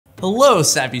Hello,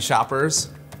 savvy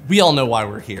shoppers. We all know why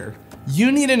we're here.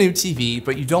 You need a new TV,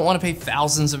 but you don't want to pay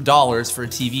thousands of dollars for a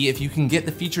TV if you can get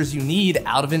the features you need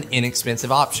out of an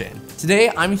inexpensive option.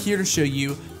 Today, I'm here to show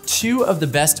you two of the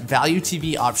best value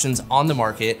TV options on the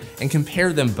market and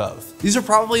compare them both. These are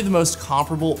probably the most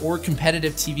comparable or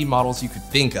competitive TV models you could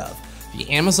think of: the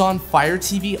Amazon Fire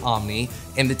TV Omni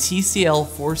and the TCL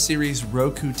 4 Series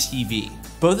Roku TV.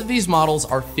 Both of these models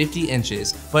are 50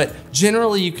 inches, but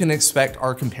generally you can expect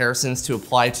our comparisons to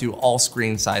apply to all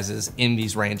screen sizes in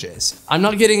these ranges. I'm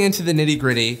not getting into the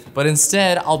nitty-gritty, but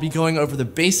instead I'll be going over the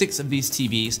basics of these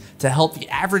TVs to help the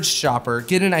average shopper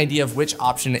get an idea of which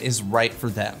option is right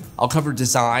for them. I'll cover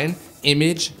design,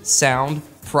 image, sound,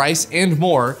 price, and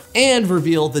more, and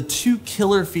reveal the two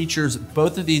killer features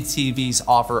both of these TVs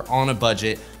offer on a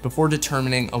budget before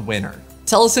determining a winner.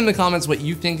 Tell us in the comments what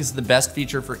you think is the best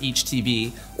feature for each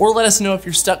TV, or let us know if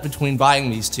you're stuck between buying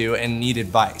these two and need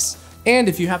advice. And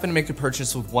if you happen to make a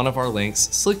purchase with one of our links,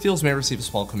 Slickdeals may receive a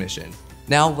small commission.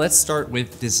 Now let's start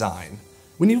with design.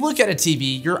 When you look at a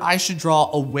TV, your eye should draw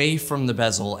away from the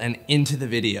bezel and into the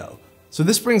video. So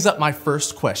this brings up my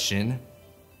first question.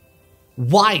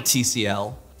 Why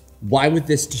TCL? Why with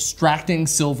this distracting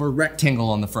silver rectangle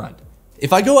on the front?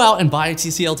 If I go out and buy a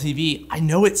TCL TV, I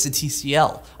know it's a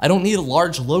TCL. I don't need a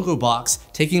large logo box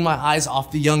taking my eyes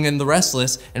off the young and the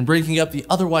restless and breaking up the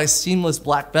otherwise seamless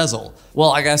black bezel. Well,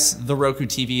 I guess the Roku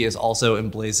TV is also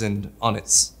emblazoned on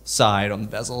its side on the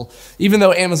bezel. Even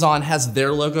though Amazon has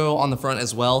their logo on the front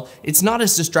as well, it's not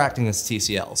as distracting as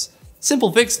TCL's.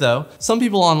 Simple fix though, some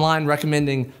people online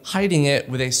recommending hiding it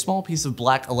with a small piece of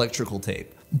black electrical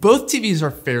tape. Both TVs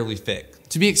are fairly thick,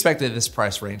 to be expected at this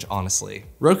price range, honestly.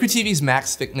 Roku TV's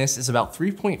max thickness is about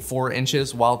 3.4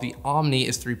 inches, while the Omni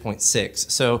is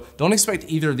 3.6, so don't expect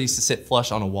either of these to sit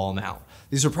flush on a wall mount.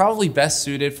 These are probably best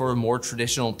suited for a more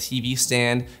traditional TV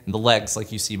stand and the legs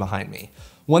like you see behind me.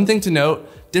 One thing to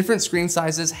note, different screen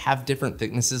sizes have different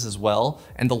thicknesses as well,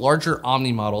 and the larger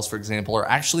Omni models, for example, are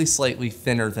actually slightly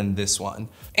thinner than this one.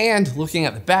 And looking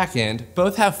at the back end,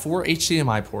 both have 4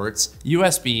 HDMI ports,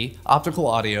 USB, optical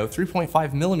audio,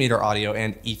 3.5mm audio,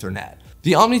 and Ethernet.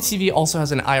 The Omni TV also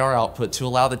has an IR output to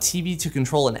allow the TV to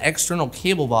control an external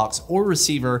cable box or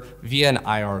receiver via an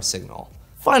IR signal.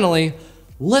 Finally,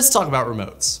 let's talk about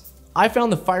remotes. I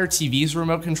found the Fire TV's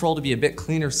remote control to be a bit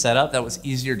cleaner setup that was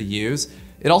easier to use.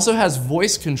 It also has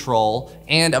voice control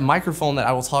and a microphone that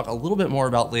I will talk a little bit more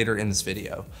about later in this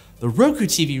video. The Roku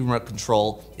TV remote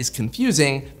control is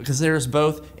confusing because there is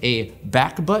both a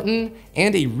back button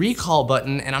and a recall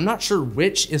button, and I'm not sure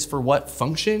which is for what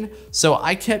function, so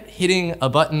I kept hitting a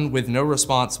button with no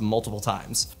response multiple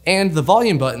times. And the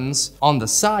volume buttons on the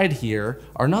side here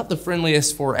are not the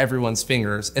friendliest for everyone's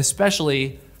fingers,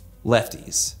 especially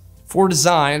lefties. For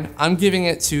design, I'm giving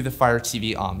it to the Fire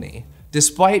TV Omni.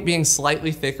 Despite being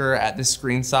slightly thicker at this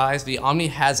screen size, the Omni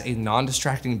has a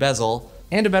non-distracting bezel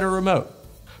and a better remote.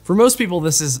 For most people,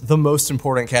 this is the most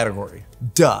important category.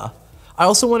 Duh. I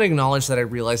also want to acknowledge that I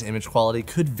realize image quality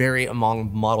could vary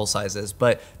among model sizes,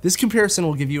 but this comparison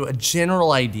will give you a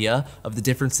general idea of the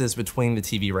differences between the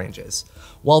TV ranges.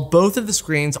 While both of the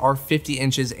screens are 50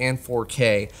 inches and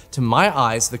 4K, to my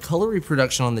eyes, the color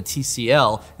reproduction on the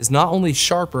TCL is not only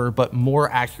sharper, but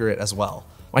more accurate as well.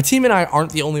 My team and I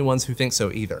aren't the only ones who think so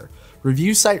either.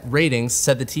 Review site Ratings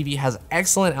said the TV has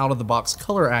excellent out-of-the-box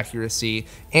color accuracy,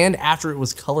 and after it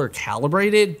was color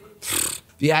calibrated,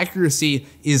 the accuracy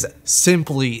is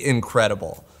simply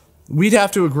incredible. We'd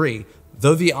have to agree,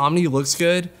 though the Omni looks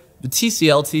good, the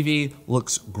TCL TV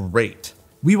looks great.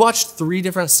 We watched 3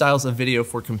 different styles of video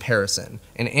for comparison: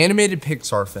 an animated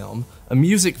Pixar film, a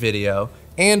music video,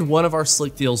 and one of our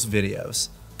Slickdeals videos.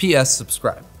 PS,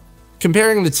 subscribe.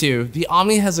 Comparing the two, the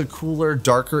Omni has a cooler,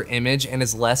 darker image and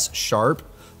is less sharp.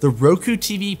 The Roku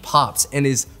TV pops and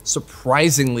is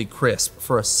surprisingly crisp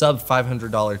for a sub $500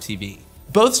 TV.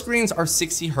 Both screens are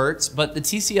 60 Hz, but the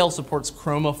TCL supports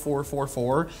Chroma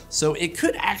 444, so it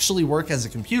could actually work as a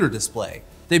computer display.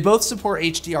 They both support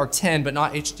HDR10, but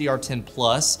not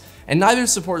HDR10+, and neither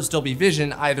supports Dolby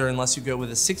Vision either unless you go with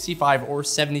a 65 or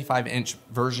 75-inch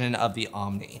version of the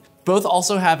Omni. Both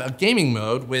also have a gaming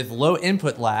mode with low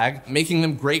input lag, making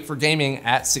them great for gaming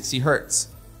at 60 Hz.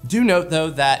 Do note though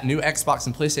that new Xbox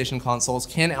and PlayStation consoles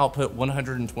can output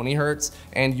 120 Hz,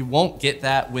 and you won't get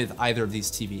that with either of these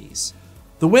TVs.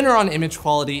 The winner on image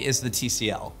quality is the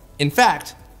TCL. In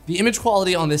fact, the image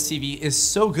quality on this TV is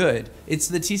so good, it's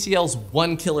the TCL's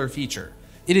one killer feature.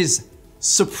 It is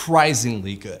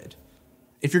surprisingly good.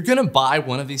 If you're gonna buy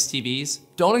one of these TVs,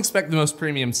 don't expect the most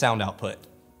premium sound output,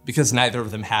 because neither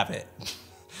of them have it.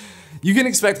 You can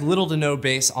expect little to no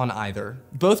bass on either.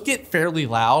 Both get fairly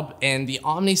loud, and the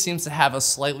Omni seems to have a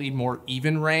slightly more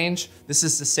even range. This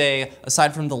is to say,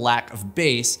 aside from the lack of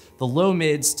bass, the low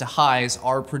mids to highs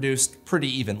are produced pretty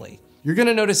evenly. You're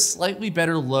gonna notice slightly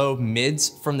better low mids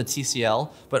from the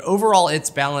TCL, but overall its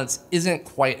balance isn't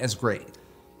quite as great.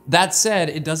 That said,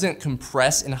 it doesn't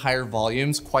compress in higher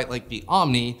volumes quite like the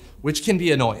Omni, which can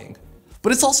be annoying.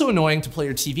 But it's also annoying to play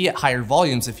your TV at higher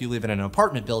volumes if you live in an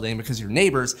apartment building because your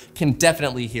neighbors can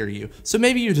definitely hear you, so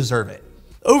maybe you deserve it.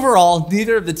 Overall,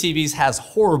 neither of the TVs has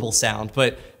horrible sound,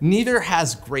 but neither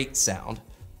has great sound.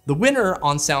 The winner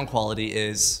on sound quality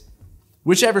is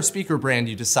whichever speaker brand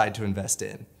you decide to invest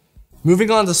in.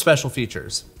 Moving on to special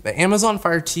features. The Amazon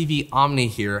Fire TV Omni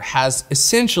here has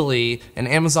essentially an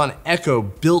Amazon Echo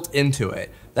built into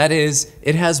it. That is,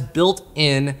 it has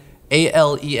built-in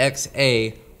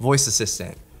Alexa voice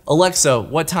assistant. Alexa,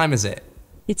 what time is it?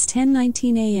 It's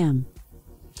 10:19 a.m.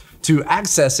 To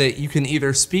access it, you can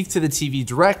either speak to the TV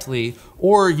directly,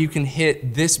 or you can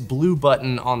hit this blue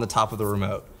button on the top of the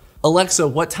remote. Alexa,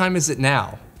 what time is it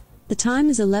now? The time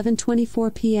is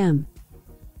 11:24 p.m.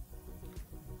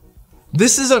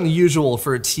 This is unusual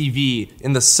for a TV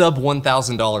in the sub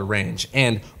 $1,000 range,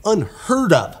 and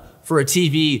unheard of for a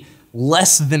TV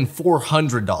less than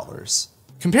 $400.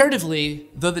 Comparatively,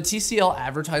 though the TCL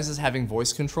advertises having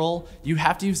voice control, you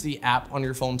have to use the app on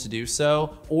your phone to do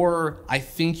so, or I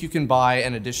think you can buy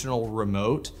an additional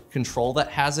remote control that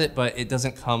has it, but it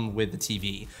doesn't come with the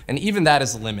TV, and even that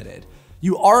is limited.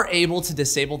 You are able to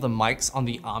disable the mics on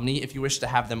the Omni if you wish to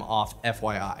have them off,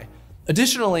 FYI.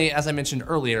 Additionally, as I mentioned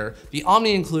earlier, the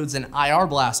Omni includes an IR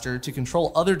blaster to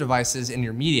control other devices in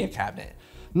your media cabinet.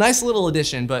 Nice little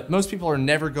addition, but most people are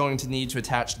never going to need to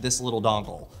attach this little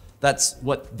dongle. That's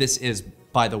what this is,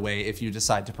 by the way, if you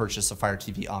decide to purchase a Fire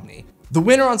TV Omni. The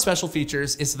winner on special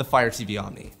features is the Fire TV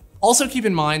Omni. Also keep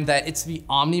in mind that it's the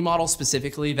Omni model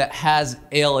specifically that has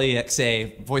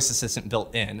Alexa voice assistant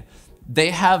built in.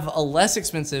 They have a less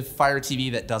expensive Fire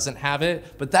TV that doesn't have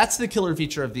it, but that's the killer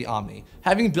feature of the Omni.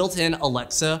 Having built-in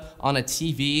Alexa on a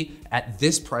TV at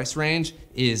this price range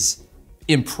is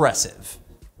impressive.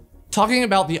 Talking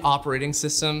about the operating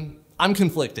system, I'm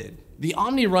conflicted. The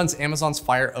Omni runs Amazon's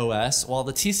Fire OS, while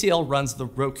the TCL runs the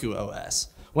Roku OS.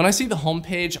 When I see the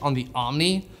homepage on the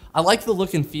Omni, I like the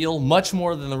look and feel much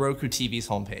more than the Roku TV's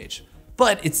homepage.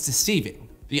 But it's deceiving.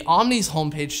 The Omni's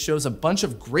homepage shows a bunch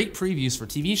of great previews for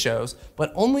TV shows,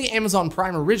 but only Amazon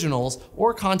Prime originals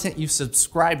or content you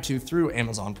subscribe to through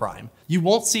Amazon Prime. You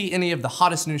won't see any of the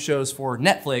hottest new shows for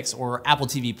Netflix or Apple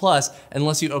TV Plus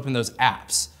unless you open those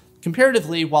apps.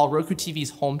 Comparatively, while Roku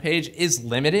TV's homepage is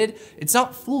limited, it's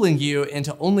not fooling you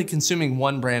into only consuming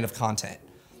one brand of content.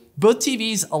 Both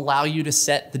TVs allow you to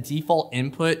set the default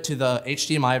input to the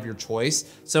HDMI of your choice,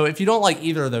 so if you don't like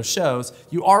either of those shows,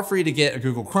 you are free to get a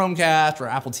Google Chromecast or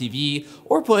Apple TV,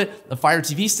 or put a Fire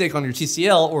TV stick on your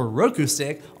TCL or a Roku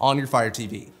stick on your Fire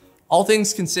TV. All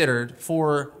things considered,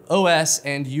 for OS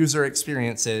and user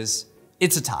experiences,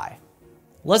 it's a tie.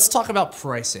 Let's talk about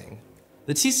pricing.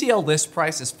 The TCL list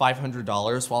price is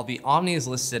 $500, while the Omni is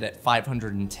listed at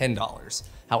 $510.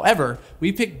 However,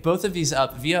 we picked both of these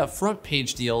up via front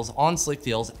page deals on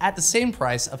Slickdeals at the same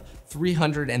price of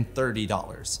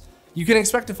 $330. You can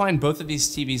expect to find both of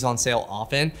these TVs on sale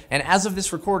often, and as of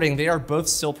this recording, they are both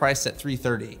still priced at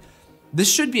 $330. This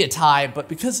should be a tie, but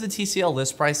because the TCL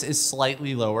list price is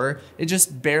slightly lower, it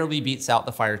just barely beats out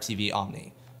the Fire TV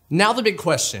Omni. Now the big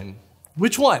question,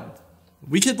 which one?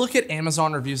 We could look at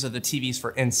Amazon reviews of the TVs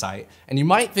for insight, and you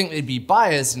might think they'd be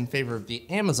biased in favor of the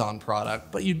Amazon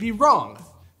product, but you'd be wrong.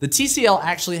 The TCL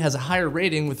actually has a higher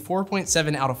rating with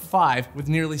 4.7 out of 5 with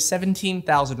nearly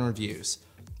 17,000 reviews.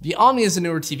 The Omni is a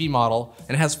newer TV model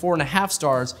and has 4.5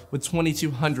 stars with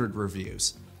 2,200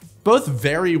 reviews. Both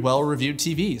very well reviewed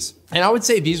TVs. And I would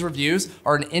say these reviews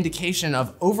are an indication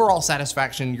of overall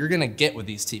satisfaction you're gonna get with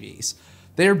these TVs.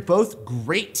 They're both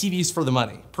great TVs for the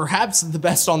money, perhaps the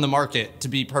best on the market, to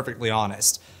be perfectly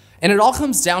honest. And it all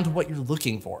comes down to what you're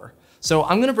looking for. So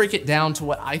I'm gonna break it down to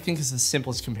what I think is the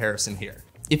simplest comparison here.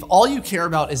 If all you care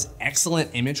about is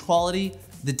excellent image quality,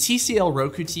 the TCL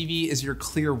Roku TV is your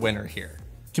clear winner here.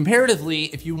 Comparatively,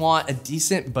 if you want a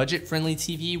decent budget-friendly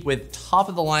TV with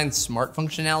top-of-the-line smart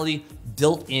functionality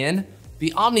built in,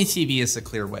 the Omni TV is the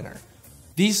clear winner.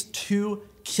 These two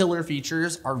killer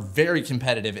features are very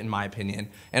competitive in my opinion,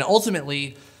 and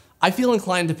ultimately, I feel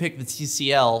inclined to pick the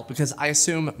TCL because I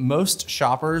assume most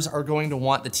shoppers are going to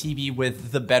want the TV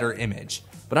with the better image.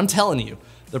 But I'm telling you,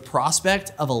 the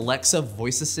prospect of Alexa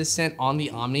voice assistant on the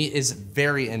Omni is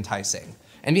very enticing,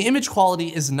 and the image quality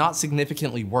is not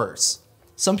significantly worse.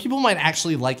 Some people might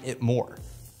actually like it more.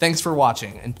 Thanks for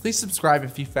watching, and please subscribe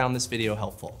if you found this video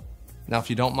helpful. Now, if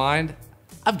you don't mind,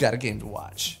 I've got a game to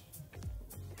watch.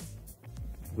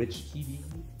 Which TV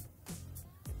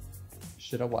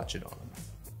should I watch it on?